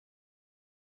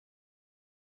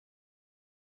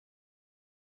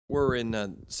We're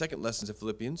in second lessons of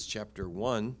Philippians, chapter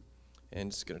 1, and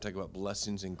it's going to talk about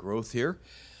blessings and growth here.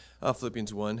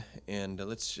 Philippians 1, and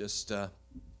let's just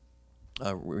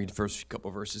read the first couple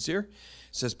of verses here. It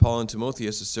says, Paul and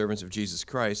Timotheus, the servants of Jesus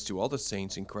Christ, to all the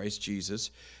saints in Christ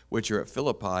Jesus, which are at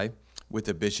Philippi, with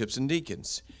the bishops and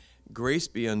deacons. Grace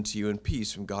be unto you and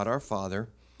peace from God our Father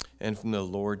and from the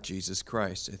Lord Jesus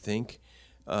Christ. I thank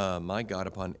my God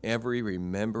upon every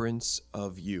remembrance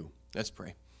of you. Let's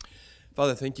pray.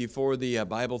 Father, thank you for the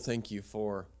Bible. Thank you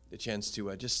for the chance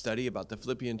to just study about the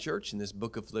Philippian church in this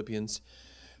book of Philippians.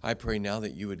 I pray now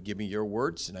that you would give me your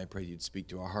words, and I pray you'd speak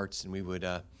to our hearts, and we would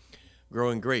grow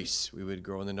in grace. We would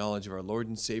grow in the knowledge of our Lord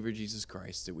and Savior, Jesus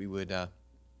Christ, that we would,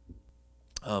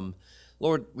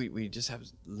 Lord, we just have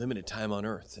limited time on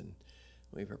earth, and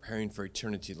we're preparing for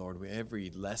eternity, Lord.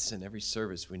 Every lesson, every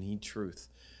service, we need truth.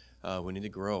 We need to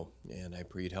grow, and I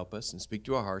pray you'd help us and speak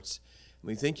to our hearts. And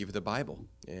we thank you for the Bible,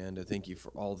 and I thank you for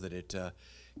all that it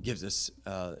gives us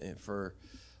for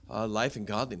life and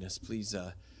godliness. Please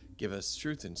give us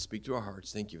truth and speak to our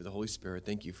hearts. Thank you for the Holy Spirit.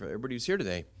 Thank you for everybody who's here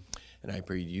today, and I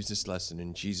pray you'd use this lesson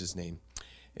in Jesus' name.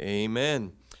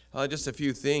 Amen. Just a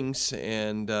few things,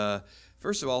 and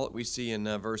first of all, we see in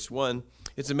verse 1,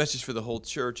 it's a message for the whole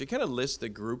church. It kind of lists the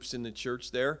groups in the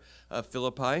church there,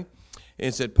 Philippi, and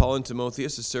it said, Paul and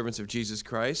Timotheus, the servants of Jesus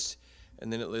Christ,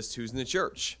 and then it lists who's in the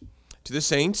church. To the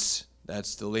saints,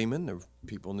 that's the laymen, the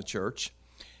people in the church,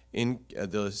 in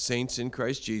the saints in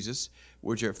Christ Jesus,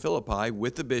 which are at Philippi,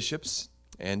 with the bishops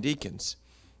and deacons.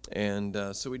 And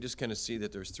so we just kind of see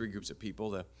that there's three groups of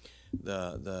people.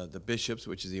 The bishops,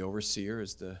 which is the overseer,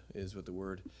 is what the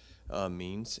word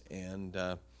means, and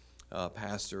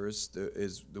pastor is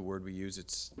the word we use.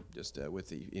 It's just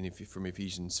from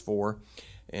Ephesians 4,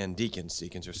 and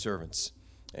deacons are servants,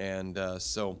 and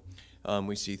so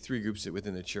we see three groups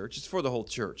within the church. It's for the whole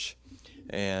church,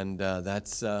 and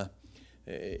that's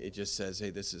it. Just says,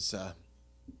 hey, this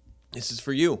is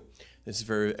for you. This is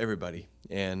for everybody,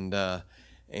 and for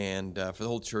the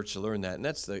whole church to learn that. And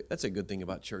that's a good thing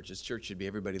about churches. Church should be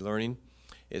everybody learning.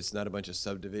 It's not a bunch of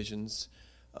subdivisions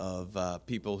of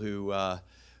people who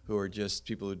are just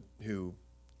people who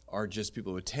are just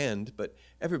people who attend, but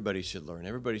everybody should learn.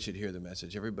 Everybody should hear the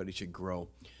message. Everybody should grow.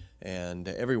 And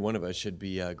every one of us should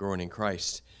be growing in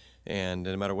Christ. And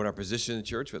no matter what our position in the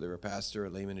church, whether we're a pastor, a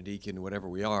layman, a deacon, whatever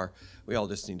we are, we all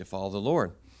just need to follow the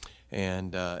Lord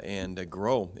and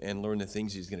grow and learn the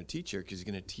things He's going to teach here, because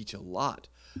He's going to teach a lot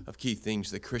of key things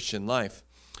to the Christian life.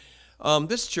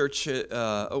 This church, it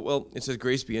says,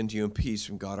 grace be unto you and peace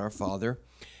from God our Father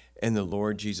and the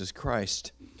Lord Jesus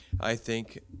Christ. I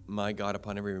thank my God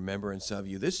upon every remembrance of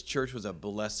you. This church was a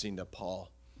blessing to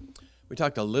Paul. We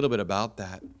talked a little bit about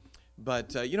that.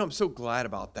 But, I'm so glad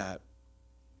about that,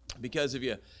 because if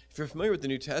you're familiar with the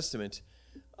New Testament,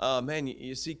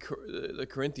 you see the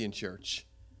Corinthian church,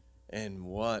 and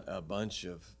what a bunch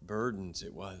of burdens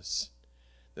it was.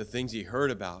 The things he heard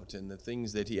about and the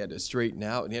things that he had to straighten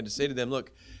out. And he had to say to them,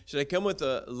 look, should I come with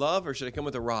a love or should I come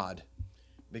with a rod?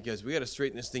 Because we got to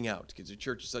straighten this thing out, because the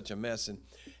church is such a mess.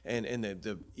 And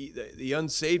the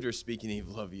unsaved are speaking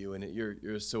evil of you, and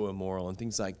you're so immoral and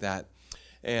things like that.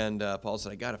 And Paul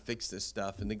said, I got to fix this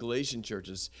stuff. And the Galatian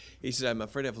churches, he said, I'm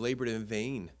afraid I've labored in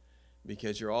vain,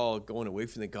 because you're all going away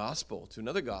from the gospel to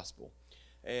another gospel.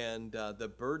 And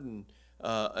the burden,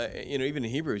 even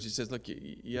in Hebrews, he says, look,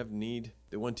 you have need.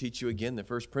 They want to teach you again the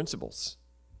first principles.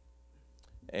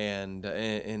 And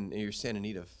you're standing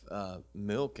in need of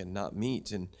milk and not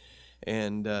meat.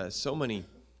 And so many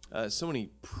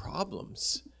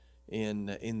problems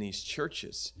in these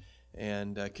churches,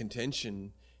 and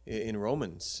contention in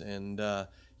Romans, and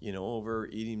over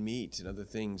eating meat and other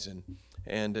things,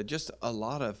 and just a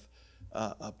lot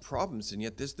of problems. And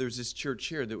yet there's this church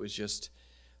here that was just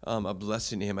a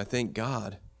blessing to him. I thank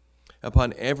God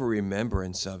upon every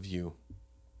remembrance of you,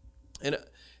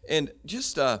 and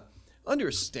just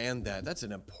understand that that's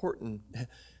an important.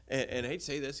 And I hate to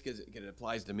say this because it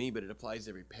applies to me, but it applies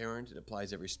to every parent. It applies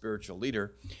to every spiritual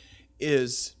leader.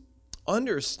 Is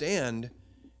understand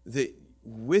that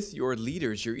with your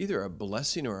leaders, you're either a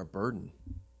blessing or a burden.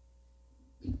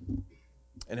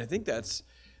 And I think that's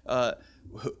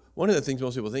one of the things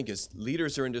most people think is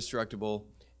leaders are indestructible,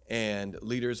 and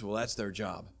leaders, well, that's their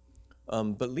job.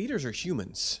 But leaders are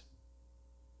humans.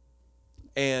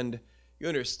 And you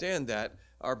understand that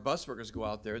our bus workers go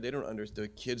out there,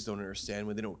 the kids don't understand.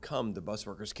 When they don't come, the bus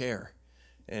workers care.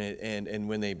 And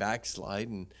when they backslide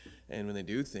and when they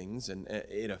do things, and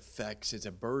it's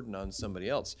a burden on somebody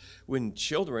else. When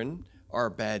children are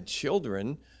bad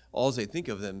children, all they think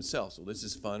of themselves. Well, this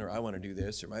is fun, or I want to do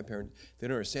this, or my parents, they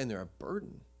don't understand they're a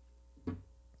burden.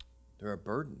 They're a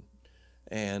burden.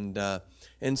 And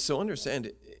so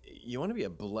understand, you want to be a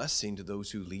blessing to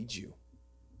those who lead you.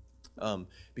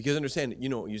 Because understand,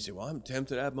 you say, well, I'm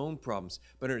tempted to have my own problems.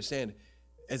 But understand,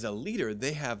 as a leader,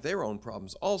 they have their own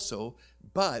problems also,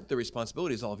 but the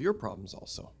responsibility is all of your problems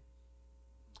also.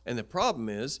 And the problem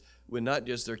is when not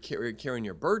just they're carrying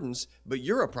your burdens, but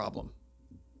you're a problem.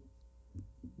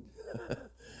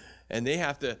 And they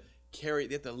have to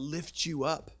lift you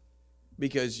up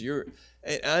because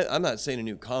I'm not saying a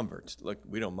new convert. Look,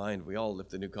 we don't mind. We all lift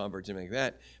the new converts and like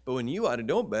that. But when you ought to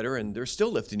know better and they're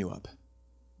still lifting you up.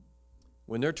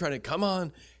 When they're trying to come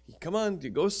on,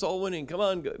 go soul winning, come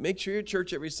on, make sure you're at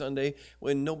church every Sunday,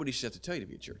 when nobody should have to tell you to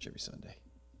be at church every Sunday.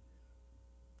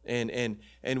 And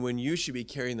when you should be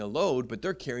carrying the load, but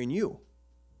they're carrying you.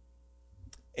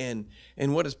 And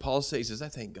what does Paul say? He says, I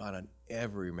thank God on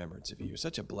every remembrance of you. You're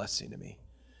such a blessing to me.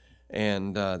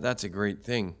 And that's a great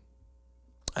thing.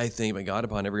 I thank my God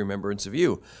upon every remembrance of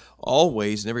you,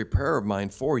 always in every prayer of mine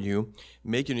for you,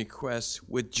 making requests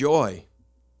with joy.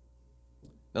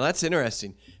 Now that's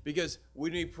interesting, because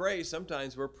when we pray,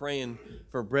 sometimes we're praying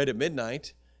for bread at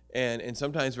midnight, and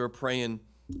sometimes we're praying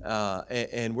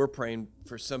and we're praying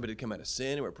for somebody to come out of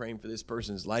sin, and we're praying for this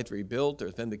person's life rebuilt,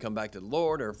 or for them to come back to the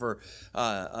Lord, or for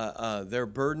their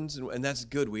burdens, and that's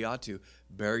good. We ought to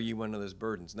bear you one of those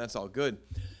burdens, and that's all good.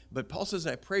 But Paul says,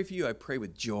 I pray for you, I pray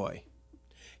with joy.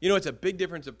 It's a big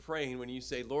difference of praying when you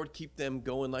say, Lord, keep them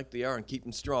going like they are and keep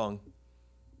them strong,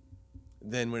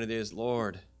 than when it is,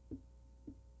 Lord,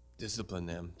 discipline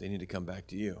them. They need to come back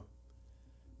to you.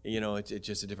 It's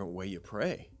just a different way you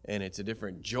pray, and it's a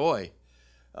different joy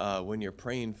when you're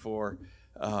praying for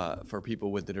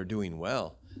people that are doing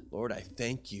well. Lord, I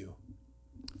thank you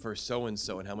for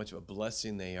so-and-so and how much of a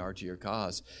blessing they are to your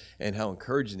cause and how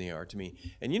encouraging they are to me.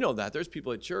 And that there's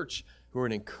people at church who are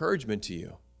an encouragement to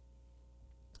you.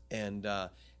 And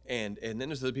then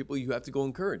there's other people you have to go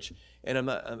encourage. And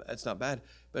that's not bad,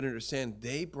 but understand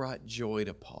they brought joy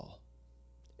to Paul.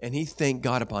 And he thanked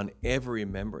God upon every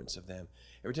remembrance of them.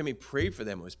 Every time he prayed for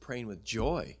them, it was praying with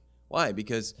joy. Why?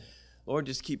 Because, Lord,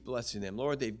 just keep blessing them.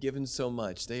 Lord, they've given so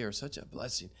much. They are such a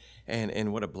blessing.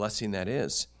 And what a blessing that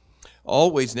is.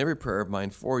 Always in every prayer of mine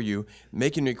for you,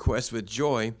 making requests with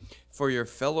joy for your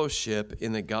fellowship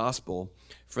in the gospel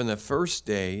from the first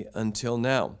day until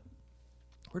now.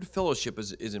 The word fellowship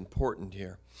is important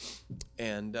here.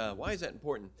 And why is that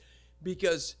important?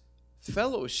 Because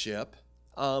fellowship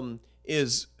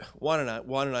is Juan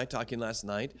and I talking last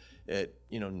night at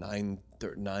 9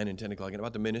 and 10 o'clock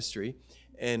about the ministry,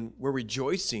 and we're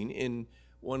rejoicing in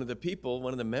one of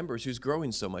the members who's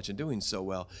growing so much and doing so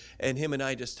well, and him and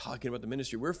I just talking about the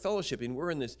ministry. We're fellowshipping.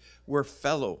 We're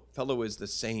fellow is the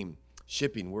same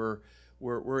shipping.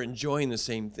 We're enjoying the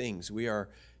same things. We are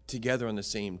together on the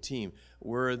same team.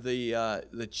 We're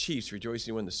the Chiefs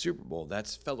rejoicing to win the Super Bowl.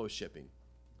 That's fellowshipping.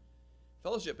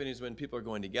 Fellowshipping is when people are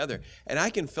going together. And I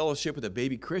can fellowship with a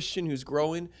baby Christian who's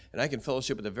growing, and I can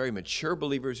fellowship with a very mature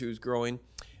believer who's growing,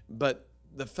 but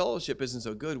the fellowship isn't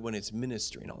so good when it's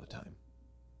ministering all the time.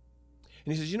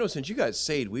 And he says, since you got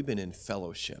saved, we've been in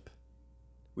fellowship.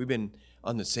 We've been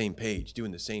on the same page,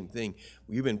 doing the same thing.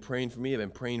 You've been praying for me. I've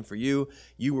been praying for you.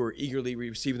 You were eagerly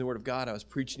receiving the word of God. I was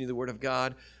preaching you the word of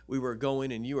God. We were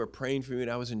going, and you were praying for me,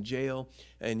 and I was in jail,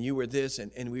 and you were this,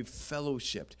 and we've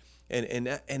fellowshipped.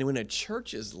 And when a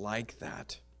church is like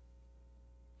that,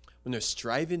 when they're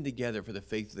striving together for the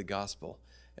faith of the gospel,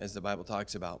 as the Bible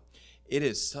talks about, it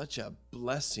is such a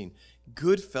blessing.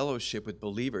 Good fellowship with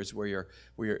believers we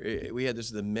had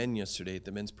this with the men yesterday at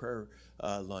the men's prayer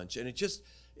lunch, and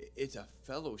it's a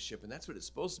fellowship, and that's what it's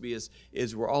supposed to be,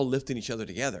 is we're all lifting each other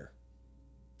together.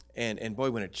 And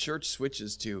boy, when a church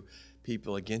switches to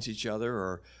people against each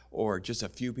other or just a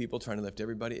few people trying to lift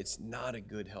everybody, it's not a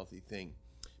good, healthy thing.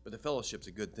 But the fellowship's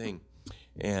a good thing.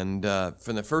 And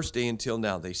from the first day until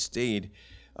now, they stayed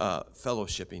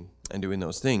fellowshipping and doing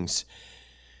those things.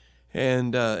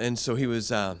 And so he was,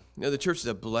 the church is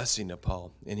a blessing to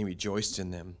Paul, and he rejoiced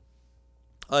in them.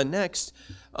 Next,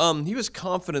 he was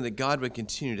confident that God would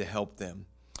continue to help them.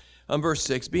 Verse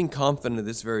 6, being confident of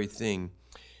this very thing,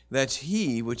 that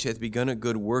he which hath begun a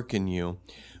good work in you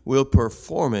will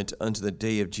perform it unto the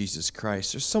day of Jesus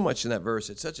Christ. There's so much in that verse.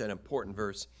 It's such an important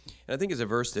verse. And I think it's a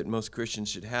verse that most Christians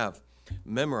should have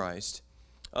memorized.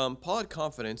 Paul had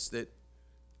confidence that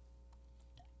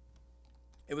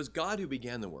it was God who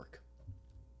began the work.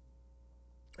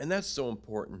 And that's so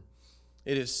important.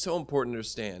 It is so important to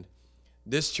understand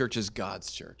this church is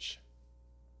God's church.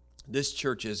 This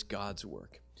church is God's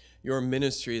work. Your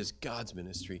ministry is God's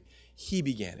ministry. He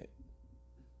began it.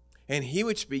 And he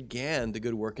which began the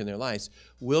good work in their lives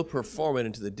will perform it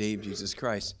unto the day of Jesus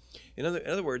Christ. In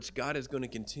other words, God is going to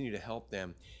continue to help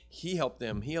them. He helped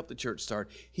them. He helped the church start.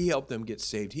 He helped them get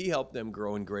saved. He helped them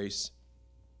grow in grace.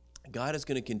 God is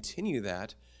going to continue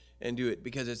that and do it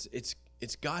because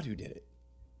it's God who did it.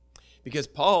 Because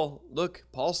Paul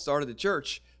started the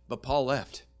church, but Paul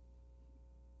left.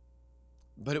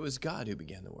 But it was God who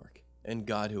began the work and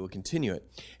God who will continue it.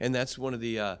 And that's one of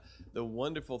the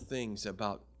wonderful things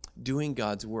about doing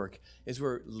God's work is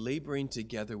we're laboring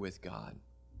together with God.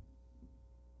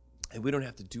 And we don't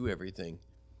have to do everything.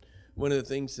 One of the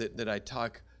things that I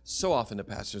talk so often to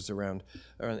pastors around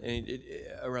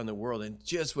the world, and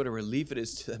just what a relief it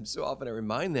is to them, so often I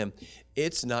remind them,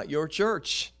 it's not your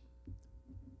church.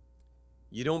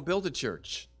 You don't build a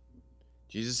church.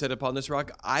 Jesus said, upon this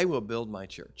rock, I will build my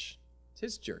church. It's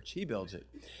his church. He builds it.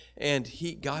 And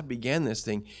God began this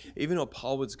thing, even though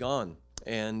Paul was gone.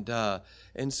 And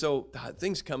so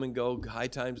things come and go, high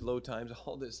times, low times,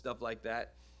 all this stuff like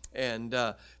that.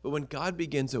 But when God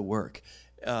begins a work,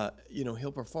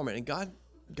 he'll perform it. And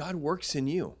God works in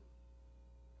you.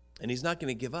 And he's not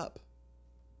going to give up.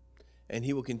 And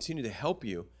he will continue to help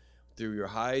you through your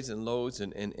highs and lows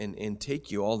and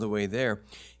take you all the way there.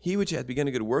 He which hath begun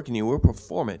a good work in you will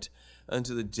perform it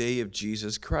unto the day of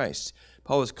Jesus Christ.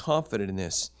 Paul was confident in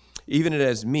this. Even it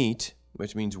as meet,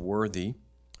 which means worthy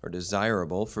or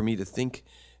desirable, for me to think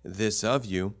this of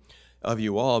you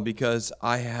all, because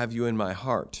I have you in my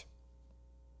heart.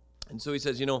 And so he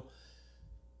says, you're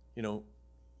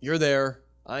there,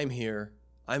 I'm here,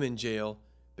 I'm in jail,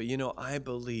 but I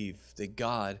believe that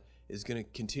God is going to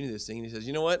continue this thing. And he says,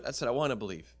 you know what? That's what I want to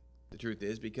believe. The truth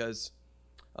is because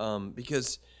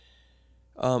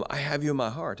I have you in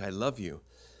my heart. I love you.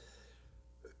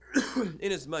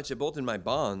 Inasmuch that both in my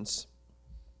bonds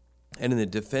and in the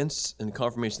defense and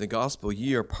confirmation of the gospel,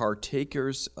 ye are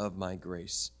partakers of my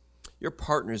grace. You're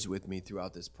partners with me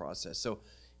throughout this process. So,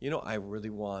 I really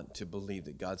want to believe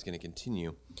that God's going to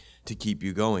continue to keep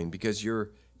you going because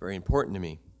you're very important to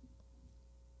me.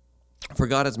 For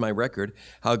God is my record,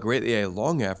 how greatly I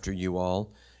long after you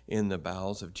all in the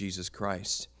bowels of Jesus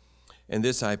Christ. And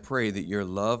this I pray, that your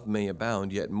love may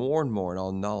abound yet more and more in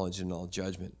all knowledge and all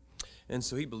judgment. And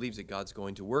so he believes that God's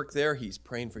going to work there. He's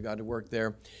praying for God to work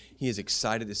there. He is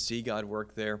excited to see God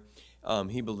work there.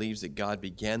 He believes that God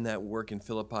began that work in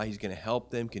Philippi. He's going to help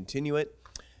them continue it.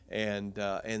 And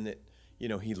that,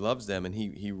 he loves them, and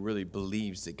he really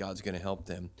believes that God's going to help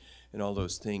them and all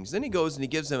those things. Then he goes and he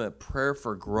gives them a prayer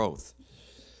for growth.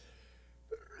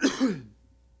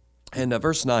 And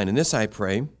verse 9, and this I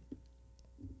pray,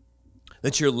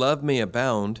 that your love may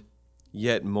abound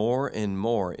yet more and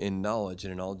more in knowledge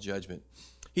and in all judgment.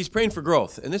 He's praying for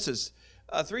growth. And this is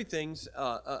three things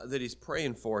that he's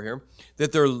praying for here,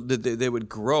 that they would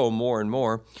grow more and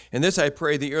more. And this I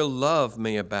pray, that your love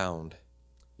may abound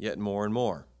yet more and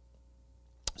more.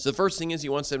 So the first thing is he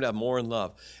wants them to have more in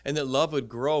love, and that love would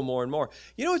grow more and more.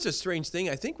 It's a strange thing.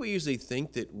 I think we usually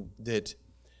think that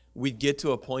we'd get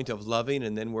to a point of loving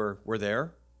and then we're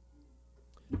there.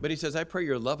 But he says, I pray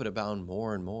your love would abound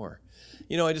more and more.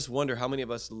 I just wonder how many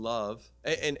of us love,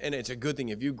 and it's a good thing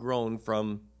if you've grown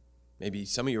from, maybe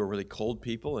some of you were really cold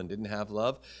people and didn't have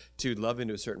love, to love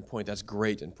into a certain point. That's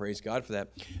great, and praise God for that.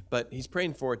 But he's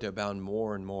praying for it to abound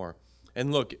more and more.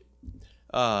 And look,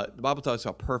 the Bible talks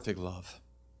about perfect love.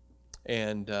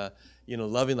 And,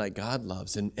 loving like God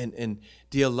loves. And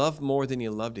do you love more than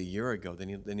you loved a year ago, than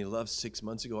you loved 6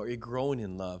 months ago? Are you growing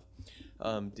in love?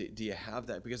 Do you have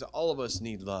that? Because all of us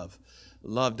need love.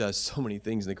 Love does so many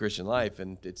things in the Christian life,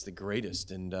 and it's the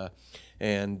greatest. And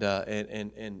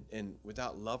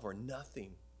without love, we're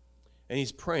nothing. And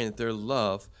he's praying that their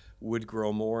love would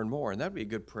grow more and more. And that would be a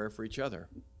good prayer for each other.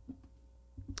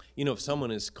 If someone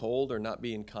is cold or not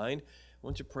being kind, why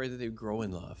don't you pray that they would grow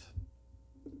in love?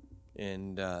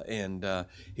 And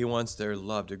he wants their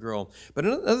love to grow. But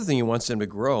another thing he wants them to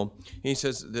grow, he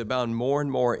says they abound more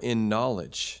and more in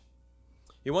knowledge.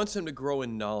 He wants them to grow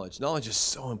in knowledge. Knowledge is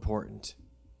so important.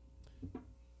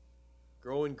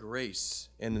 Grow in grace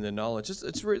and in the knowledge.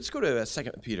 Let's go to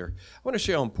 2 Peter. I want to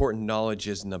show you how important knowledge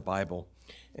is in the Bible.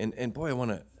 And boy,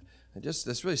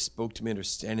 this really spoke to me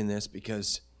understanding this,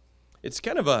 because it's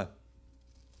kind of a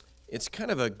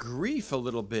grief a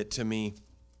little bit to me.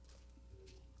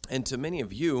 And to many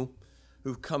of you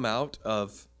who've come out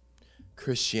of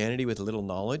Christianity with little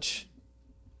knowledge,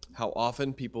 how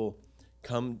often people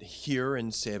come here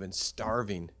and say, I've been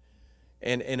starving.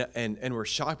 And we're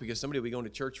shocked because somebody will be going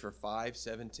to church for 5,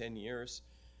 7, 10 years,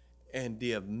 and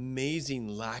the amazing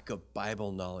lack of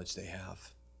Bible knowledge they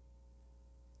have,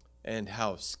 and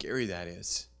how scary that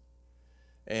is.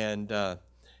 And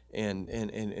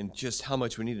and just how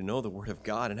much we need to know the Word of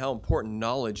God and how important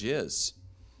knowledge is.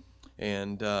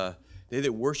 And they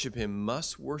that worship him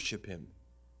must worship him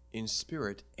in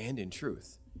spirit and in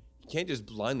truth. You can't just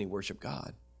blindly worship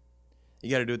God. You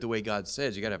got to do it the way God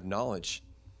says. You got to have knowledge.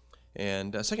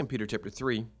 And 2 Peter chapter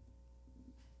 3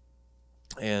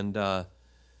 and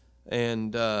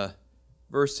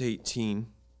verse 18,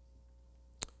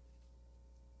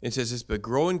 it says this, but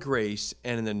grow in grace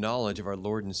and in the knowledge of our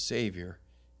Lord and Savior,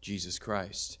 Jesus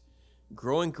Christ.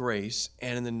 Grow in grace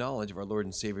and in the knowledge of our Lord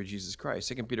and Savior, Jesus Christ.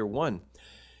 2 Peter 1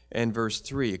 and verse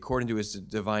 3, according to his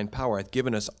divine power, hath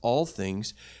given us all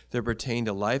things that pertain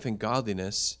to life and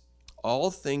godliness,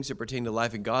 all things that pertain to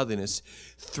life and godliness,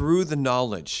 through the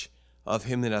knowledge of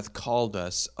him that hath called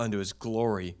us unto his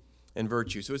glory and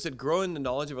virtue. So it said, grow in the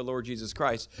knowledge of our Lord Jesus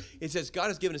Christ. It says God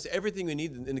has given us everything we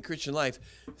need in the Christian life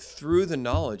through the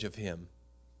knowledge of him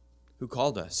who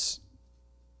called us.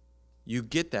 You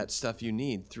get that stuff you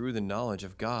need through the knowledge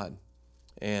of God.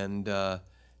 And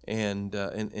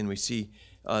we see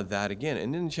that again.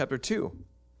 And in chapter 2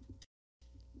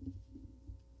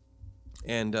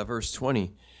 and verse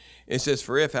 20, it says,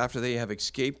 for if after they have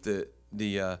escaped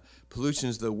the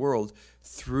pollutions of the world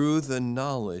through the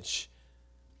knowledge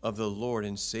of the Lord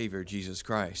and Savior Jesus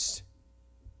Christ,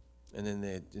 and then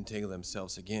they entangle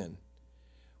themselves again.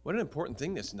 What an important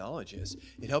thing this knowledge is.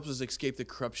 It helps us escape the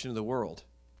corruption of the world.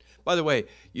 By the way,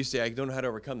 you say, I don't know how to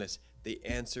overcome this. The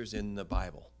answer's in the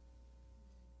Bible.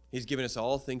 He's given us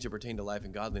all things that pertain to life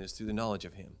and godliness through the knowledge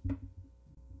of him.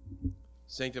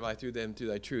 Sanctify through them through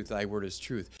thy truth. Thy word is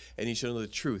truth. And ye shall know the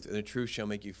truth, and the truth shall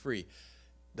make you free.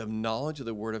 The knowledge of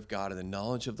the Word of God and the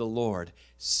knowledge of the Lord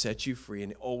sets you free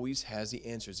and always has the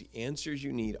answers. The answers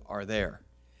you need are there.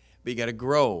 But you got to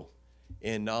grow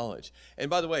in knowledge. And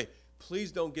by the way,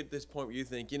 please don't get this point where you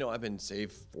think, I've been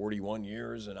saved 41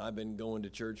 years and I've been going to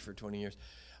church for 20 years.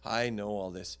 I know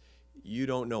all this. You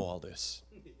don't know all this.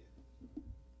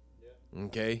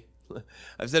 Okay?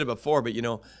 I've said it before, but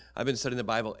I've been studying the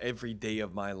Bible every day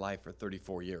of my life for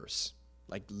 34 years.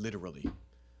 Like literally.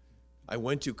 I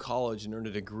went to college and earned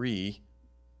a degree,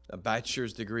 a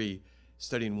bachelor's degree,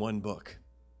 studying one book.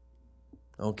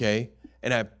 Okay?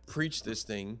 And I preached this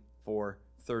thing for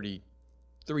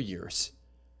 33 years.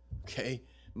 Okay?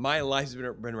 My life's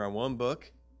been around one book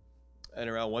and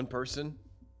around one person,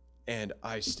 and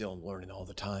I still am learning all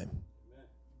the time.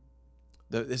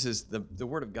 The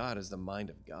Word of God is the mind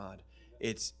of God.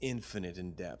 It's infinite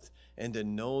in depth. And to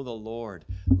know the Lord,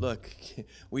 look,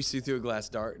 we see through a glass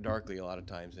darkly a lot of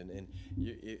times. And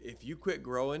if you quit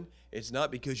growing, it's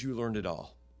not because you learned it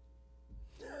all.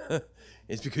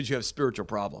 It's because you have spiritual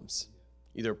problems,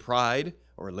 either pride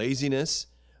or laziness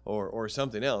or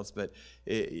something else. But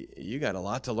you got a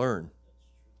lot to learn.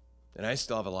 And I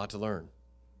still have a lot to learn.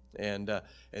 And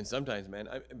sometimes, man,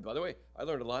 by the way, I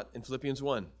learned a lot in Philippians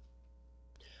 1.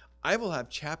 I will have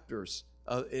chapters,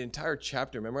 an entire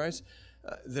chapter memorized,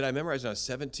 that I memorized when I was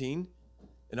 17,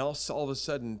 and I'll all of a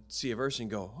sudden see a verse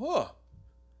and go, oh,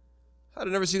 how did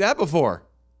I never see that before?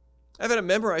 I've had it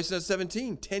memorized since I was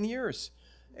 17, 10 years.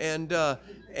 And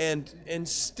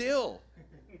still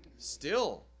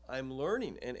I'm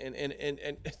learning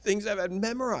and things I've had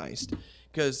memorized,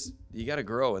 because you got to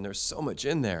grow, and there's so much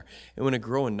in there. And when I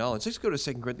grow in knowledge, let's go to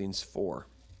 2 Corinthians 4.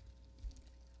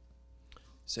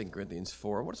 2 Corinthians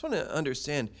 4. I just want to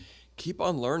understand, keep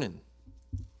on learning.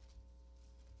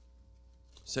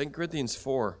 2 Corinthians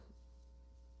 4.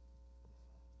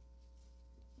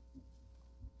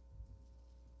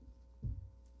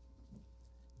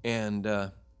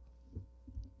 And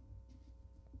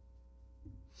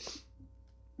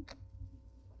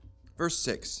verse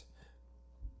 6.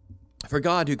 For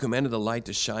God, who commanded the light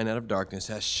to shine out of darkness,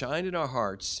 has shined in our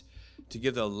hearts to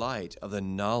give the light of the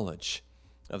knowledge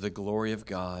of the glory of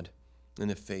God in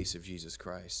the face of Jesus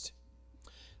Christ.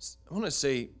 I want to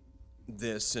say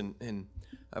this, and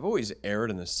I've always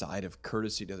erred on the side of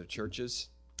courtesy to other churches,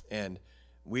 and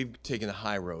we've taken the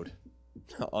high road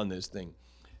on this thing.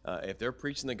 If they're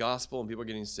preaching the gospel and people are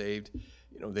getting saved,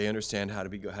 they understand how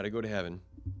to go to heaven.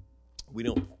 We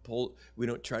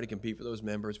don't try to compete for those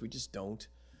members. We just don't.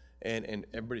 And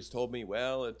everybody's told me,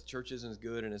 well, if the church isn't as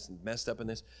good and it's messed up in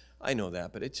this, I know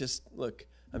that, but it's just, look,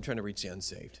 I'm trying to reach the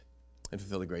unsaved and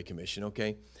fulfill the Great Commission,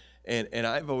 okay? And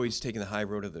I've always taken the high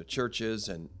road of the churches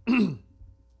and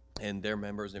and their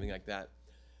members and everything like that.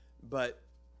 But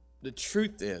the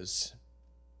truth is,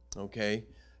 okay,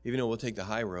 even though we'll take the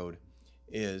high road,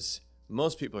 is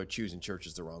most people are choosing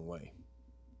churches the wrong way.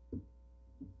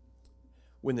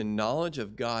 When the knowledge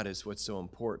of God is what's so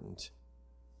important,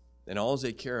 then all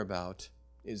they care about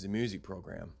is the music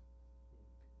program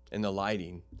and the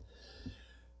lighting.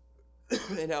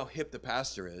 and how hip the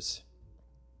pastor is,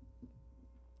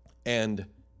 and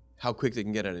how quick they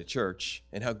can get out of church,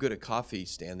 and how good a coffee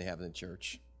stand they have in the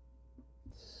church,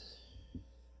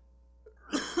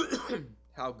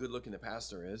 how good looking the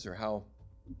pastor is, or how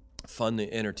fun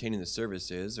and entertaining the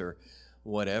service is, or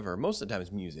whatever. Most of the time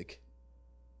it's music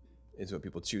is what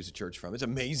people choose a church from. It's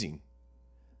amazing.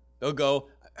 They'll go,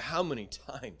 how many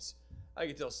times? I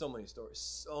could tell so many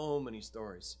stories.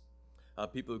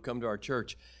 People who come to our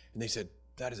church, and they said,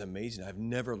 that is amazing. I've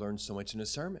never learned so much in a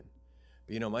sermon.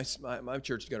 But, my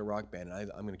church has got a rock band,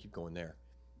 and I'm going to keep going there.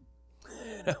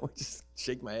 And I would just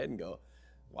shake my head and go,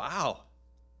 wow.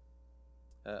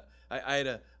 I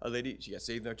had a lady, she got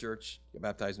saved in our church, got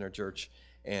baptized in our church,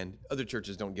 and other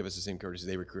churches don't give us the same courtesy.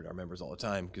 They recruit our members all the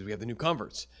time because we have the new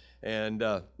converts. And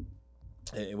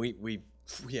we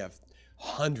have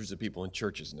hundreds of people in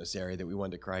churches in this area that we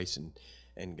went to Christ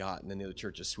and got, and then the other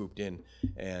churches swooped in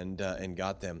and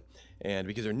got them. And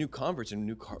because they're new converts, and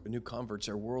new converts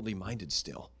are worldly minded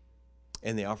still,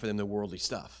 and they offer them the worldly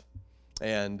stuff.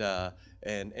 And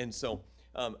so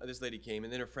this lady came,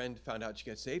 and then her friend found out she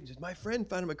got saved and said, my friend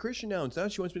found him a Christian now, and so now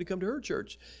she wants me to come to her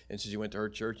church. And so she went to her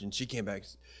church, and she came back.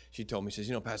 She told me, she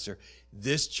says, Pastor,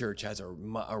 this church has a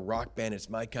rock band. It's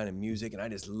my kind of music, and I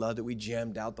just love that we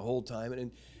jammed out the whole time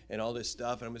and all this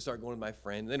stuff. And I'm going to start going with my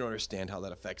friend. They don't understand how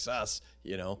that affects us,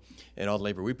 and all the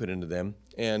labor we put into them.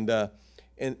 And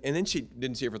then she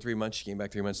didn't see her for 3 months. She came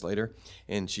back 3 months later,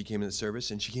 and she came to the service,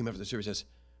 and she came after the service and says,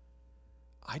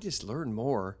 I just learned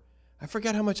more. I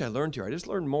forgot how much I learned here. I just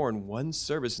learned more in one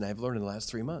service than I've learned in the last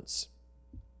 3 months.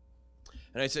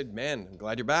 And I said, man, I'm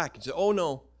glad you're back. And she said, oh,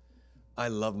 no, I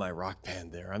love my rock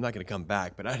band there. I'm not going to come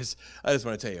back, but I just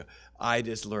want to tell you, I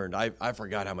just learned. I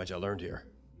forgot how much I learned here.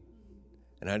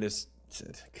 And I just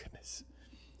said, goodness,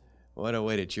 what a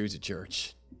way to choose a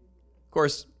church. Of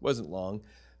course, it wasn't long.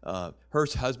 Her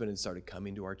husband had started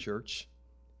coming to our church.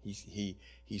 He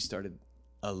started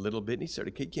a little bit, and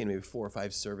he came maybe 4 or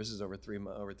 5 services over 3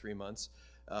 months.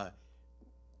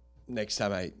 Next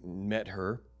time I met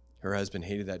her husband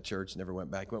hated that church, never went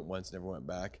back. Went once, never went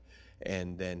back.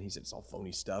 And then he said it's all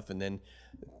phony stuff. And then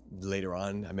later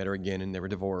on, I met her again, and they were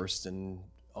divorced, and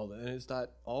all that. And it's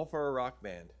not all for a rock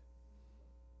band.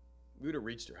 We would have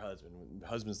reached her husband.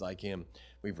 Husbands like him,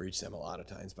 we've reached them a lot of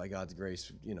times by God's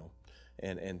grace,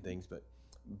 and things.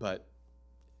 But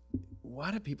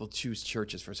why do people choose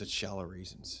churches for such shallow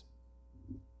reasons?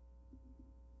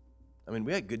 I mean,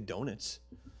 we had good donuts.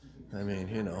 But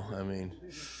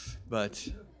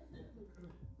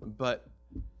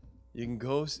you can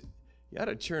go, you got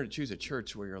to choose a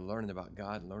church where you're learning about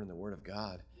God and learning the Word of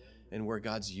God, and where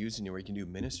God's using you, where you can do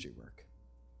ministry work.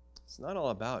 It's not all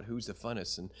about who's the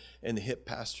funnest and the hip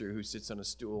pastor who sits on a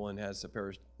stool and has a pair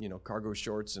of cargo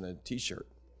shorts and a T-shirt.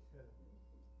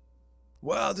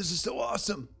 Wow, this is so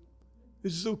awesome.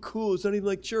 This is so cool. It's not even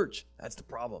like church. That's the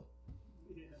problem.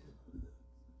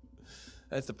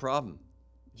 That's the problem.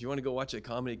 If you want to go watch a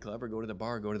comedy club or go to the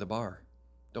bar, go to the bar.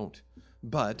 Don't.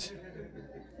 But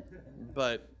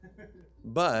it's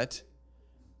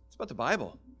about the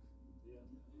Bible.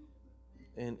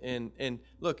 And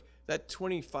look, that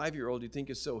 25-year-old you think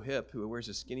is so hip who wears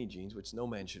the skinny jeans, which no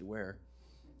man should wear,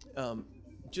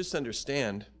 just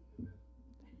understand,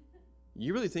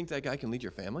 you really think that guy can lead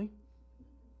your family?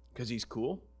 Because he's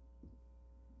cool?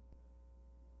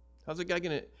 How's that guy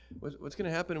going to, what's going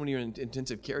to happen when you're in an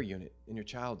intensive care unit and your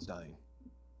child's dying?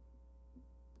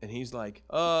 And he's like,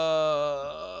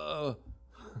 because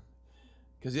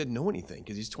he doesn't know anything,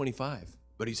 because he's 25,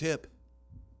 but he's hip.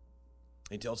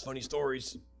 He tells funny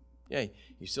stories. Yeah,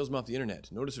 he steals them off the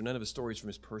internet. Notice none of his stories from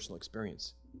his personal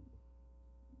experience.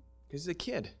 Because he's a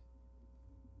kid.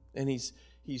 And he's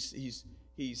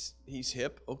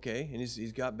hip, okay, and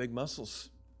he's got big muscles.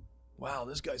 Wow,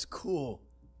 this guy's cool.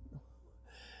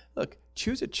 Look,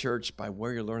 choose a church by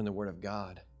where you're learning the Word of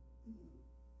God,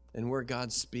 and where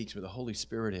God speaks, where the Holy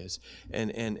Spirit is,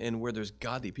 and where there's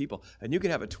godly people. And you can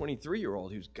have a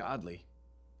 23-year-old who's godly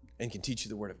and can teach you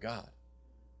the Word of God.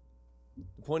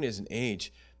 The point isn't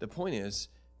age. The point is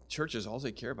churches, all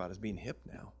they care about is being hip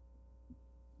now.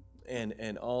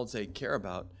 And all they care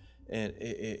about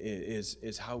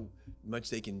is how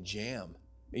much they can jam.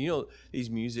 And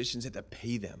these musicians have to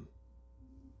pay them.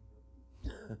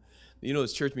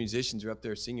 Those church musicians are up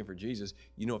there singing for Jesus.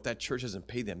 If that church doesn't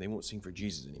pay them, they won't sing for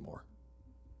Jesus anymore.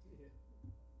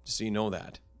 Just so you know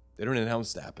that. They don't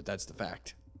announce that, but that's the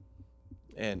fact.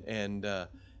 And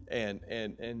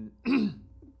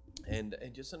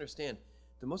just understand,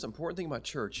 the most important thing about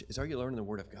church is, are you learning the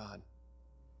Word of God?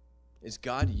 Is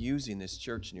God using this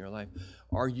church in your life?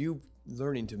 Are you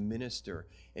learning to minister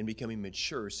and becoming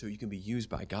mature so you can be used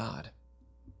by God?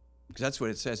 Because that's what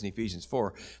it says in Ephesians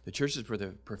 4. The church is for the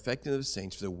perfecting of the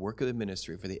saints, for the work of the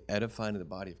ministry, for the edifying of the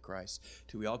body of Christ,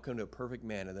 till we all come to a perfect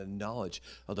man in the knowledge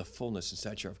of the fullness and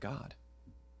stature of God.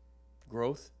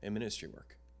 Growth and ministry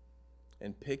work.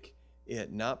 And pick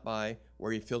it not by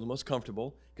where you feel the most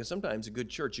comfortable, because sometimes a good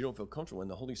church, you don't feel comfortable when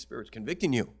the Holy Spirit's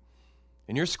convicting you,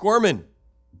 and you're squirming.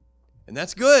 And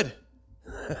that's good,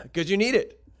 because you need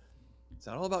it. It's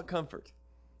not all about comfort.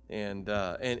 And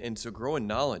so grow in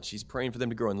knowledge. He's praying for them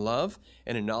to grow in love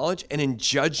and in knowledge and in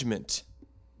judgment.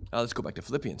 Let's go back to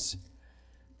Philippians.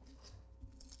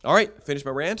 All right, finish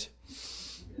my rant.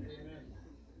 Amen.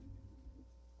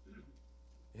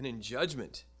 And in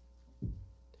judgment.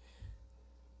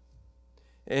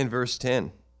 In verse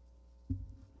 10.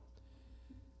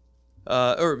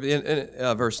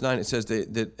 Verse 9, it says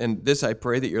that, and this I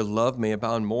pray, that your love may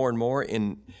abound more and more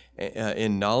in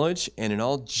knowledge and in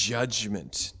all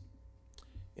judgment.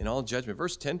 In all judgment.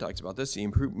 Verse 10 talks about this. He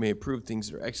may approve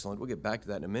things that are excellent. We'll get back to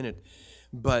that in a minute.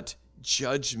 But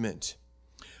judgment.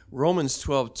 Romans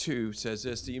 12:2 says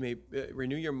this, that you may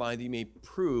renew your mind, that you may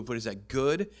prove what is that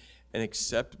good and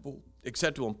acceptable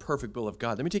and perfect will of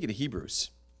God. Let me take you to Hebrews.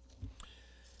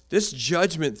 This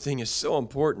judgment thing is so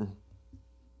important.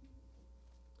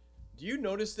 Do you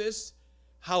notice this?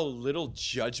 How little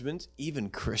judgment even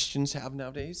Christians have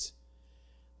nowadays?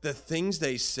 The things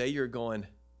they say, you're going,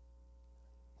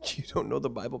 you don't know the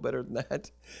Bible better than that?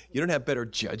 You don't have better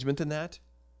judgment than that?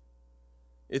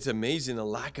 It's amazing, the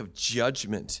lack of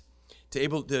judgment.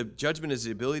 Judgment is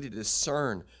the ability to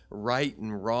discern right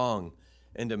and wrong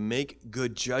and to make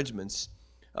good judgments.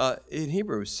 In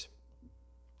Hebrews,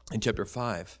 in chapter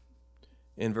 5,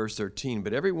 in verse 13,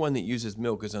 but everyone that uses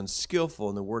milk is unskillful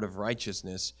in the word of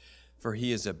righteousness, for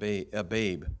he is a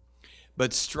babe.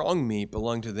 But strong meat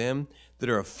belong to them that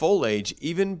are of full age,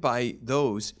 even by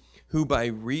those who by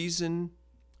reason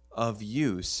of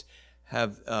use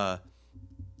have had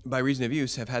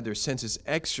their senses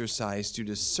exercised to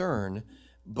discern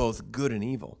both good and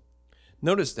evil.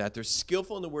 Notice that they're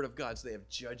skillful in the word of God, so they have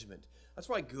judgment. That's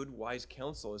why good, wise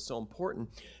counsel is so important,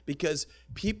 because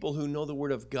people who know the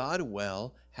word of God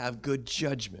well have good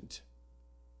judgment.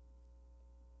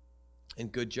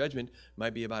 And good judgment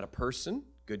might be about a person.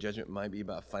 Good judgment might be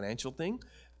about a financial thing.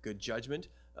 Good judgment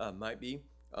might be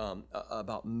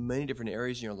about many different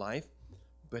areas in your life.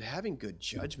 But having good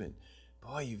judgment,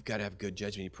 boy, you've got to have good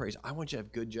judgment. He prays, I want you to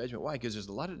have good judgment. Why? Because there's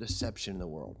a lot of deception in the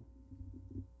world.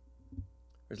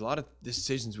 There's a lot of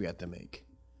decisions we have to make.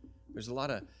 There's a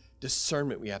lot of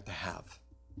discernment we have to have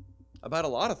about a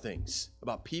lot of things,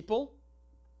 about people,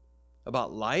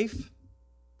 about life,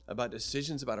 about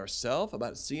decisions about ourselves,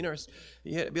 about seeing our.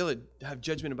 You have to be able to have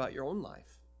judgment about your own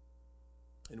life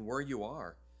and where you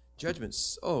are.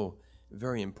 Judgment's so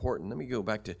very important. Let me go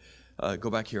back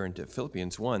here into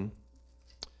Philippians 1.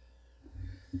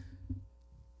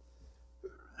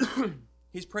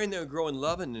 He's praying that we grow in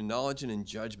love and in knowledge and in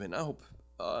judgment. I hope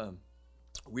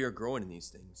we are growing in these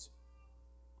things.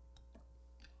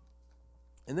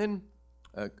 And then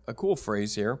a cool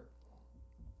phrase here,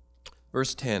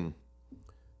 verse 10.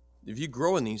 If you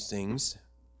grow in these things,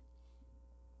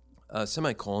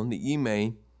 semicolon, that ye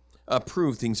may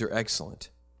prove things are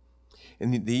excellent,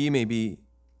 and that ye may be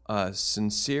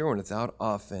sincere and without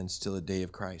offense till the day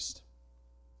of Christ.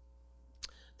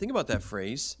 Think about that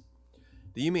phrase,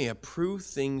 that you may approve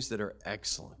things that are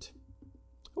excellent.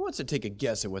 Who wants to take a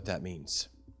guess at what that means?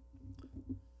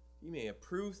 You may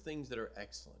approve things that are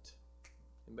excellent.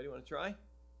 Anybody want to try?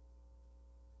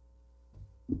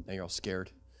 Now you're all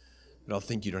scared. But I'll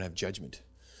think you don't have judgment.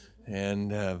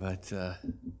 And,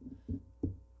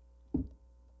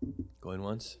 going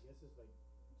once?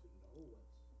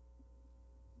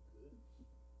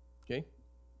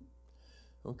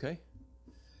 Okay.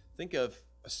 Think of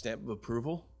a stamp of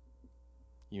approval.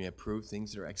 You may approve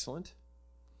things that are excellent.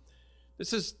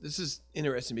 This is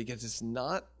interesting because it's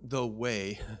not the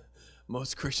way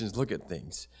most Christians look at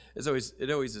things. It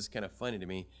always is kind of funny to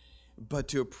me, but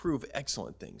to approve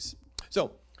excellent things.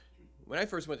 So, when I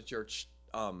first went to church,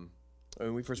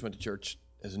 when we first went to church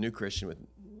as a new Christian with,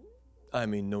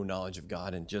 no knowledge of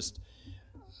God and just,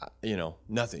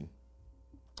 nothing.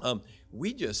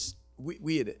 We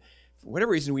had, for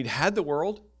whatever reason, we'd had the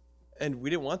world and we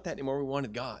didn't want that anymore. We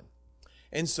wanted God.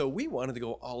 And so we wanted to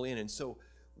go all in. And so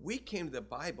we came to the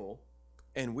Bible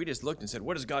and we just looked and said,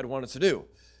 what does God want us to do?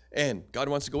 And God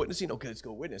wants to go witnessing. Okay, let's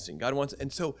go witnessing.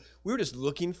 And so we were just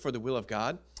looking for the will of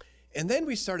God. And then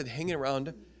we started hanging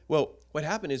around. Well, what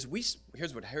happened is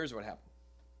here's what happened.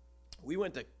 We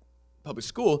went to public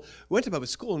school.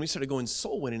 And we started going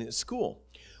soul winning at school.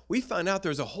 We found out there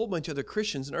was a whole bunch of other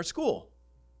Christians in our school.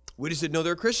 We just didn't know they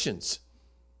were Christians.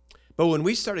 But when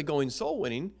we started going soul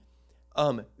winning,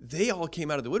 they all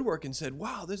came out of the woodwork and said,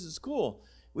 wow, this is cool.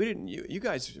 You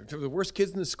guys are the worst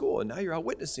kids in the school, and now you're out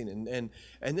witnessing,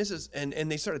 and this is, and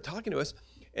they started talking to us,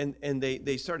 and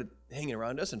they started hanging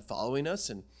around us and following us,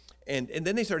 and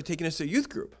then they started taking us to a youth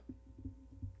group.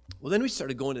 Well, then we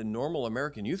started going to normal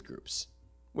American youth groups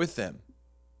with them.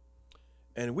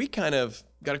 And we kind of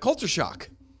got a culture shock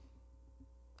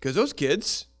because those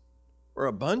kids were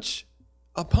a bunch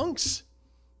of punks.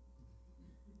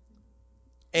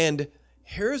 And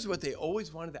here's what they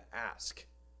always wanted to ask.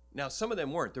 Now, some of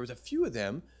them weren't. There was a few of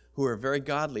them who were very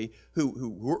godly, who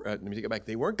were, let me take it back.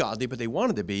 They weren't godly, but they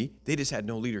wanted to be. They just had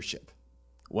no leadership.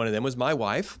 One of them was my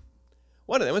wife.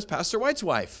 One of them was Pastor White's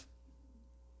wife.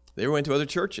 They went to other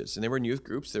churches, and they were in youth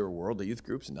groups. They were worldly youth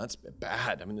groups, and that's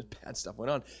bad. I mean, bad stuff went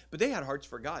on. But they had hearts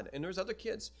for God. And there was other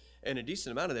kids, and a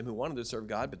decent amount of them who wanted to serve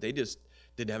God, but they just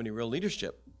didn't have any real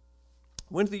leadership.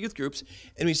 Went to the youth groups,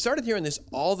 and we started hearing this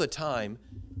all the time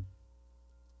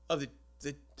of the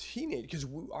teenage, because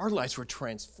our lives were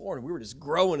transformed. We were just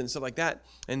growing and stuff like that,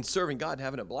 and serving God and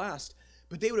having a blast.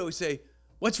 But they would always say,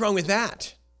 what's wrong with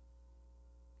that?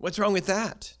 What's wrong with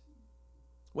that?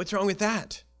 What's wrong with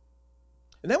that?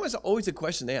 And that was always the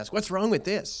question they asked. What's wrong with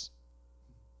this?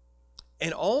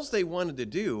 And all they wanted to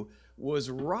do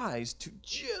was rise to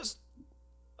just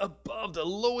above the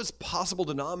lowest possible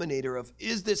denominator of,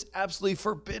 is this absolutely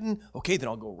forbidden? Okay, then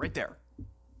I'll go right there.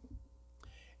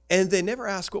 And they never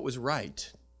asked what was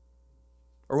right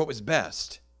or what was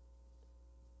best.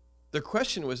 The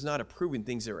question was not approving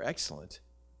things that were excellent.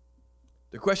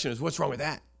 The question was, what's wrong with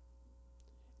that?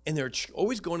 And they're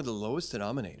always going to the lowest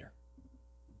denominator.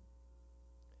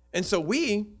 And so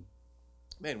we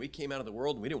came out of the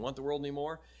world, and we didn't want the world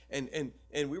anymore. And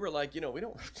we were like, we don't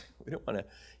want to,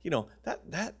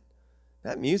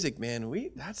 that music,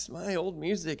 man, that's my old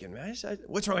music. And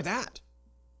what's wrong with that?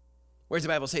 Where's the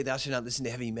Bible say thou shalt not listen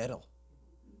to heavy metal?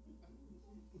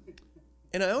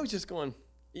 And I always just going,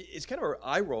 it's kind of an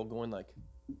eye roll going like,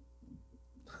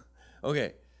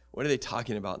 okay, what are they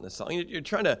talking about in this song? You're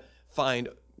trying to find,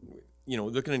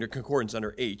 looking under concordance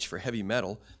under H for heavy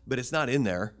metal, but it's not in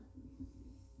there.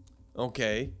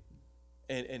 Okay,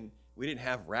 and we didn't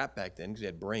have rap back then because we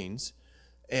had brains,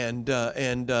 and so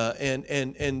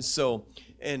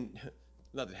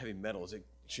not that heavy metal is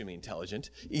extremely intelligent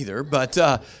either, but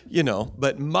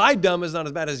but my dumb is not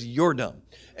as bad as your dumb,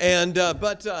 and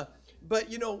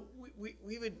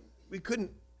we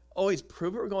couldn't always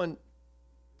prove it. We're going,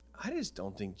 I just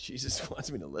don't think Jesus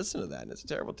wants me to listen to that, and it's a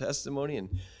terrible testimony, and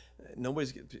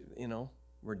nobody's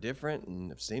we're different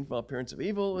and abstain from all appearance of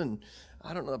evil, and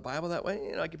I don't know the Bible that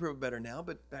way. I can prove it better now,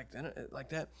 but back then, like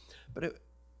that. But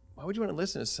why would you want to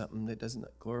listen to something that doesn't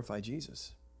glorify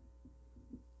Jesus?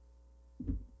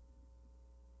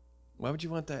 Why would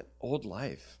you want that old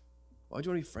life? Why would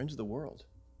you want to be friends with the world?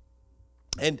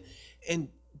 And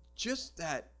just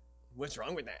that, what's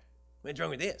wrong with that? What's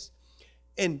wrong with this?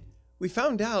 And we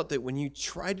found out that when you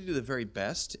try to do the very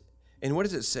best, and what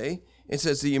does it say? It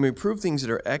says that you may prove things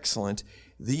that are excellent,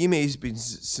 that you may be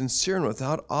sincere and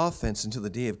without offense until the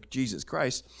day of Jesus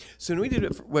Christ. So when we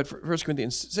did what 1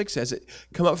 Corinthians 6 says,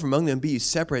 come out from among them, be ye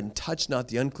separate, and touch not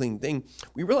the unclean thing.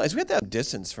 We realized we had to have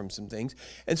distance from some things.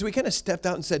 And so we kind of stepped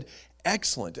out and said,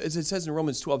 excellent. As it says in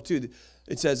Romans 12:2,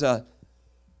 it says,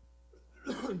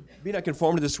 be not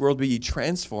conformed to this world, be ye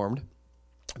transformed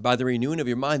by the renewing of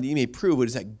your mind, that ye may prove what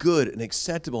is that good and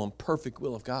acceptable and perfect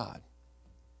will of God.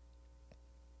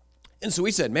 And so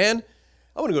we said, man,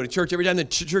 I want to go to church every time the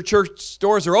church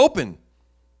doors are open.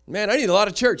 Man, I need a lot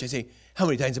of church. I say, how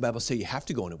many times does the Bible say you have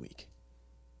to go in a week?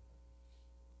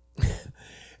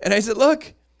 And I said,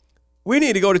 look, we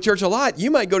need to go to church a lot. You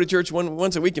might go to church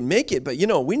once a week and make it, but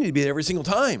we need to be there every single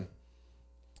time.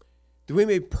 That we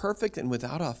may be perfect and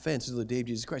without offense until the day of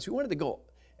Jesus Christ. We wanted to go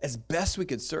as best we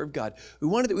could serve God. We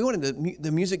wanted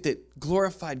the music that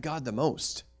glorified God the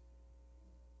most.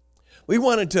 We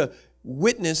wanted to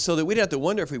witness so that we didn't have to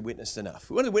wonder if we witnessed enough.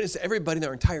 We wanted to witness to everybody in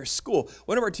our entire school.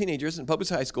 One of our teenagers in public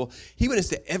high school, he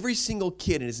witnessed to every single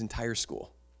kid in his entire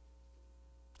school,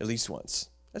 at least once.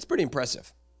 That's pretty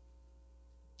impressive.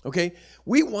 Okay?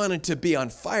 We wanted to be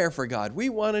on fire for God. We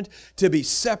wanted to be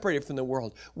separated from the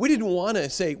world. We didn't want to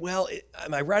say, well,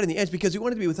 am I right on the edge? Because we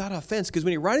wanted to be without offense. Because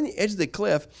when you're right on the edge of the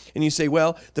cliff and you say,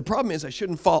 well, the problem is I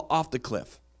shouldn't fall off the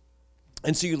cliff.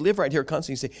 And so you live right here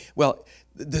constantly. You say, well,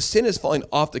 the sin is falling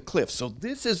off the cliff. So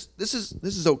this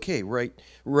is okay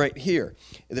right here.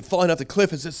 And the falling off the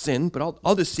cliff is a sin, but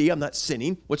I'll just see I'm not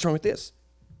sinning. What's wrong with this?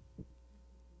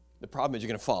 The problem is you're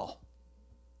going to fall.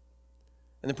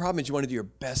 And the problem is you want to do your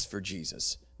best for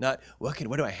Jesus. Not, what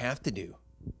do I have to do?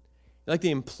 You're like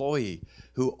the employee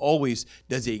who always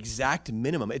does the exact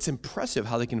minimum. It's impressive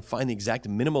how they can find the exact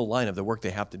minimal line of the work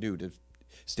they have to do to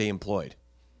stay employed.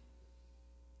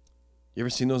 You ever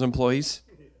seen those employees?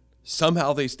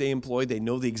 Somehow they stay employed. They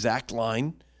know the exact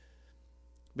line.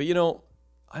 But I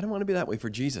don't want to be that way for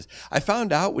Jesus. I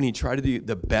found out when you try to do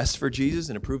the best for Jesus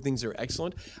and approve things that are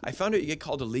excellent, I found out you get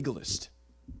called a legalist.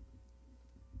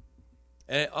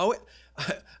 And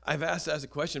I've asked a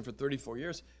question for 34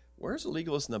 years, where's the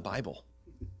legalist in the Bible?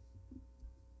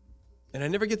 And I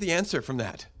never get the answer from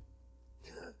that.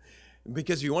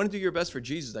 Because if you want to do your best for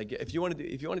Jesus, if you want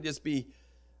to just be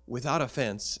without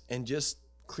offense and just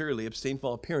clearly abstain from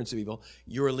all appearance of evil,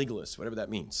 you're a legalist, whatever that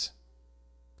means.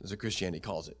 That's what Christianity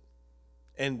calls it.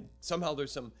 And somehow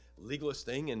there's some legalist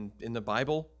thing in the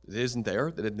Bible that isn't there,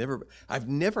 that I've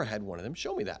never had one of them.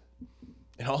 Show me that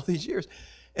in all these years.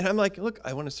 And I'm like, look,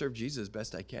 I want to serve Jesus as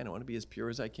best I can. I want to be as pure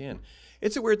as I can.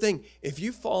 It's a weird thing. If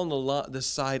you fall on the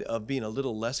side of being a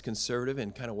little less conservative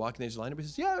and kind of walking the edge of the line, everybody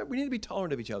says, yeah, we need to be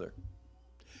tolerant of each other.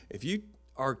 If you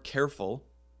are careful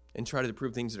and try to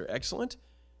prove things that are excellent,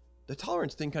 the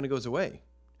tolerance thing kind of goes away.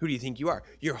 Who do you think you are?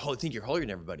 You think you're holier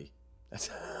than everybody. I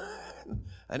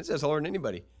didn't say I was holier than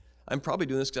anybody. I'm probably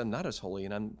doing this because I'm not as holy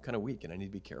and I'm kind of weak and I need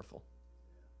to be careful.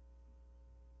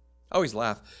 I always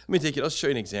laugh. I'll show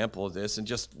you an example of this, and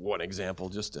just one example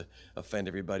just to offend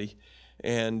everybody.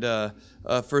 And 1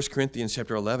 Corinthians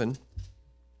chapter 11.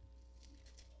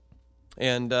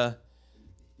 And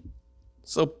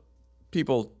so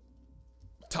people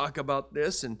talk about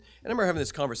this, and I remember having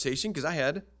this conversation because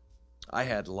I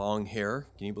had long hair.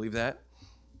 Can you believe that?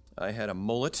 I had a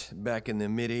mullet back in the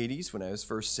mid-'80s when I was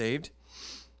first saved.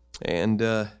 And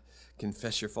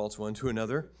confess your faults one to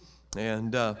another.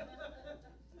 And...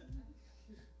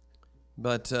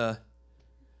 But 1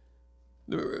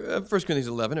 Corinthians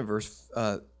 11 and verse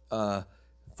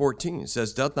 14, it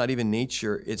says, doth not even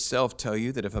nature itself tell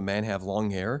you that if a man have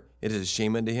long hair, it is a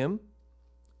shame unto him?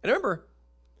 And I remember,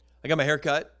 I got my hair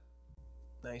cut,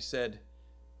 and I said,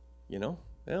 well,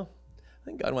 I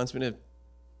think God wants me to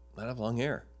not have long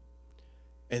hair.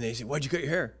 And they said, why'd you cut your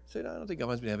hair? I said, I don't think God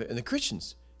wants me to have it. And the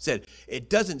Christians said, it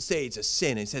doesn't say it's a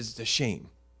sin, it says it's a shame.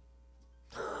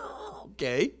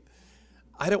 Okay.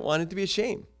 I don't want it to be a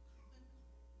shame.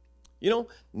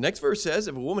 Next verse says,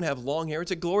 if a woman have long hair, it's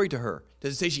a glory to her.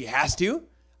 Does it say she has to?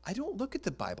 I don't look at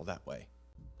the Bible that way.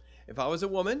 If I was a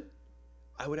woman,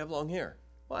 I would have long hair.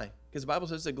 Why? Because the Bible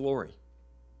says it's a glory.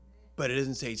 But it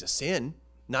doesn't say it's a sin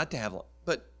not to have long.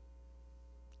 But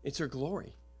it's her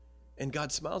glory. And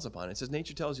God smiles upon it. It says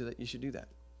nature tells you that you should do that.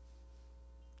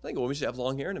 I think a woman should have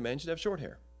long hair and a man should have short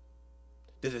hair.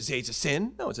 Does it say it's a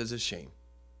sin? No, it says it's a shame.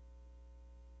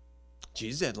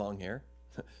 Jesus had long hair.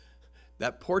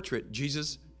 That portrait,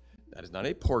 Jesus, that is not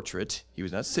a portrait. He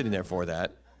was not sitting there for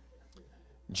that.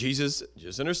 Jesus,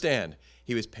 just understand,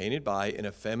 he was painted by an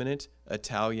effeminate,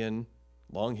 Italian,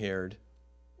 long-haired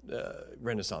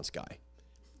Renaissance guy.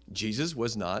 Jesus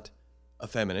was not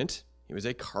effeminate. He was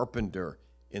a carpenter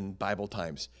in Bible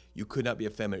times. You could not be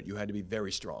effeminate. You had to be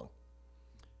very strong.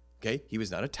 Okay? He was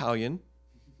not Italian.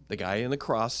 The guy in the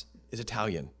cross is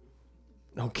Italian.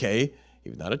 Okay? He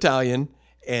was not Italian,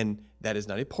 and that is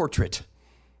not a portrait,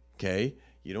 okay?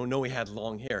 You don't know he had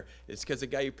long hair. It's because the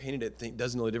guy who painted it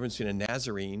doesn't know the difference between a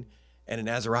Nazarene and a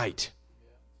Nazarite.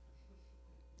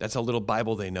 That's how little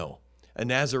Bible they know. A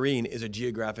Nazarene is a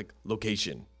geographic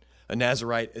location. A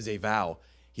Nazarite is a vow.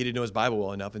 He didn't know his Bible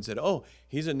well enough and said, oh,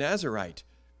 he's a Nazarite.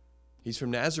 He's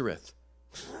from Nazareth.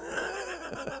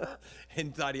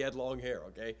 And thought he had long hair,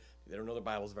 okay? They don't know their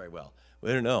Bibles very well.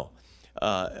 They don't know.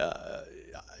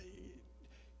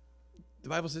 The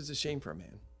Bible says it's a shame for a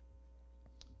man.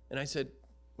 And I said,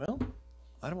 well,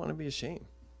 I don't want to be ashamed.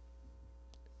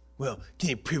 Well, can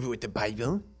you prove it with the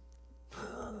Bible?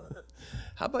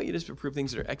 How about you just prove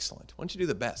things that are excellent? Why don't you do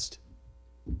the best?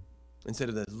 Instead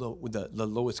of the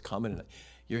lowest common.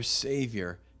 Your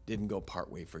Savior didn't go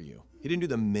part way for you. He didn't do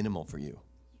the minimal for you.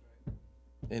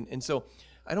 And so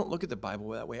I don't look at the Bible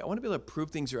that way. I want to be able to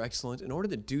prove things are excellent. In order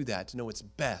to do that, to know what's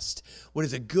best, what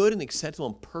is a good and acceptable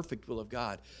and perfect will of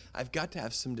God, I've got to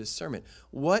have some discernment.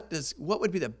 What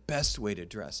would be the best way to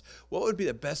dress? What would be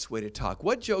the best way to talk?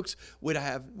 What jokes would I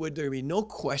have? Would there be no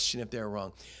question if they're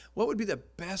wrong? What would be the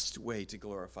best way to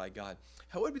glorify God?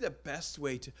 What would be the best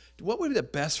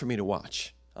for me to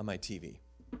watch on my TV?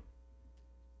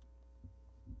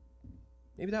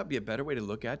 Maybe that would be a better way to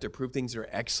look at, to prove things are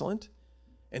excellent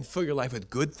and fill your life with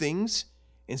good things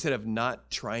instead of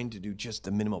not trying to do just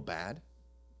the minimal bad.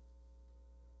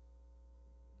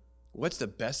 What's the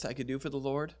best I could do for the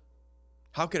Lord?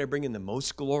 How could I bring in the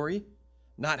most glory?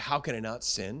 Not how can I not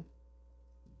sin?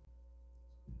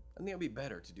 think it would be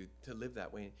better to live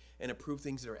that way and approve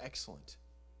things that are excellent.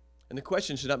 And the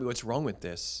question should not be what's wrong with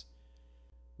this,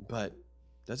 but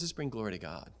does this bring glory to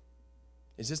God?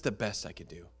 Is this the best I could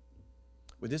do?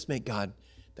 Would this make God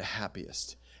the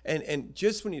happiest? And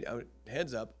just when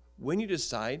heads up, when you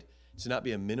decide to not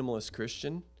be a minimalist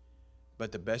Christian,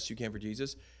 but the best you can for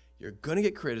Jesus, you're going to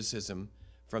get criticism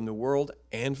from the world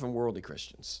and from worldly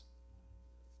Christians.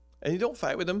 And you don't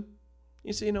fight with them.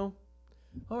 You say, all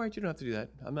right, you don't have to do that.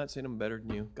 I'm not saying I'm better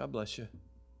than you. God bless you.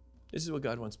 This is what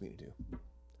God wants me to do.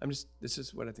 This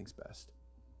is what I think's best.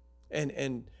 And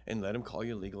let them call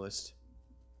you a legalist.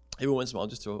 Every once in a while,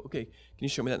 just throw, okay, can you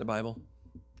show me that in the Bible?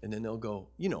 And then they'll go,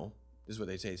 this is what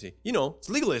they say. They say, it's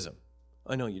legalism.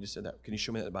 I know, you just said that. Can you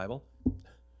show me that in the Bible?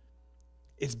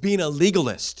 It's being a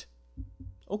legalist.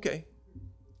 Okay.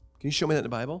 Can you show me that in the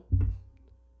Bible?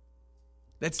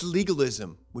 That's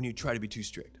legalism when you try to be too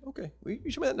strict. Okay, will you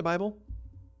show me that in the Bible?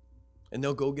 And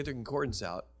they'll go get their concordance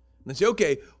out. And they say,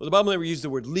 okay, well, the Bible never used the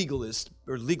word legalist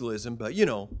or legalism, but,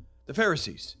 the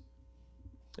Pharisees.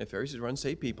 The Pharisees were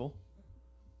unsaved people.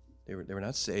 They were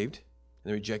not saved,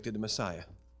 and they rejected the Messiah.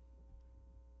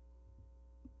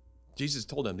 Jesus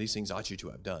told them, these things ought you to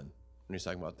have done, when he's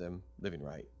talking about them living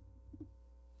right.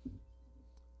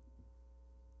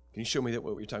 Can you show me that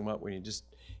what you're talking about when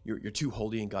you're too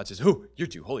holy and God says, oh, you're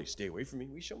too holy, stay away from me?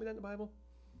 Will you show me that in the Bible?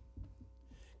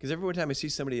 Because every time I see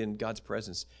somebody in God's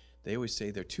presence, they always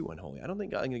say they're too unholy. I don't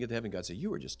think I'm going to get to heaven and God say,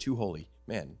 you are just too holy.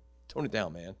 Man, tone it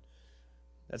down, man.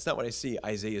 That's not what I see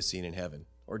Isaiah seeing in heaven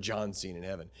or John seeing in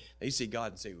heaven. They see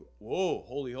God and say, whoa,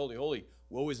 holy, holy, holy.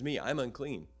 Woe is me, I'm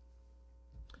unclean.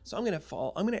 So I'm going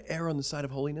to err on the side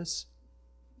of holiness.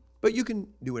 But you can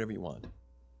do whatever you want.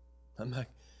 I'm not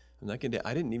going to,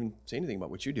 I didn't even say anything about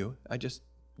what you do.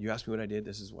 You asked me what I did,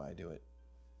 this is why I do it.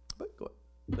 But go,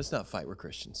 let's not fight, we're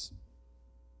Christians.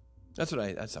 That's how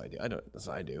I do. That's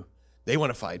what I do. They want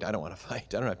to fight, I don't want to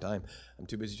fight. I don't have time. I'm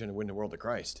too busy trying to win the world to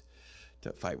Christ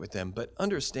to fight with them. But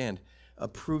understand,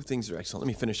 approve things that are excellent. Let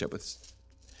me finish up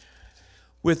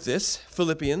with this.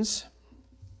 Philippians.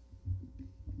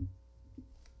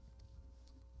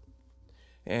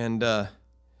 And that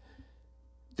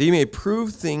you may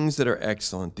prove things that are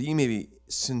excellent, that you may be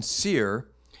sincere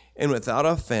and without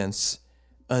offense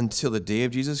until the day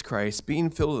of Jesus Christ, being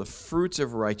filled with the fruits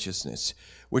of righteousness,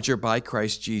 which are by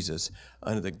Christ Jesus,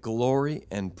 unto the glory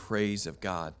and praise of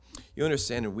God. You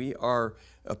understand that we are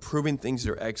approving things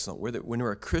that are excellent. When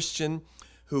we're a Christian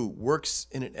who works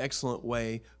in an excellent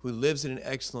way, who lives in an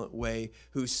excellent way,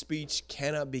 whose speech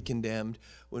cannot be condemned,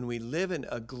 when we live in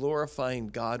a glorifying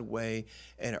God way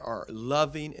and are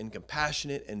loving and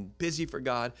compassionate and busy for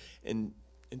God and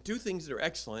do things that are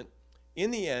excellent,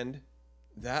 in the end,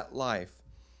 that life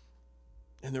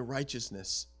and the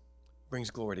righteousness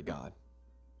brings glory to God.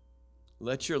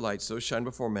 Let your light so shine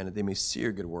before men that they may see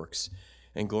your good works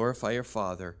and glorify your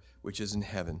Father which is in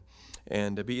heaven.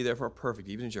 And be therefore perfect,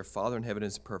 even as your Father in heaven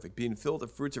is perfect, being filled with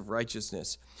the fruits of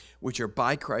righteousness, which are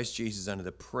by Christ Jesus unto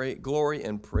the glory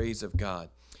and praise of God.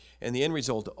 And the end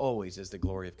result always is the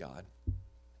glory of God.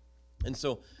 And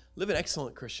so live an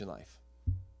excellent Christian life,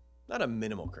 not a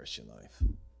minimal Christian life.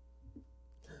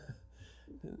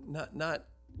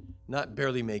 Not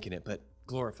barely making it, but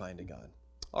glorifying to God.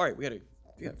 All right, we got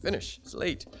to finish. It's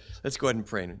late. Let's go ahead and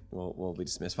pray, and we'll be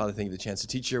dismissed. Father, thank you for the chance to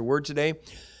teach your word today.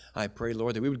 I pray,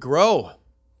 Lord, that we would grow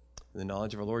in the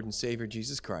knowledge of our Lord and Savior,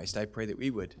 Jesus Christ. I pray that we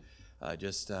would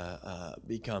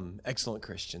become excellent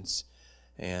Christians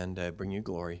and bring you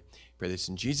glory. I pray this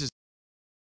in Jesus'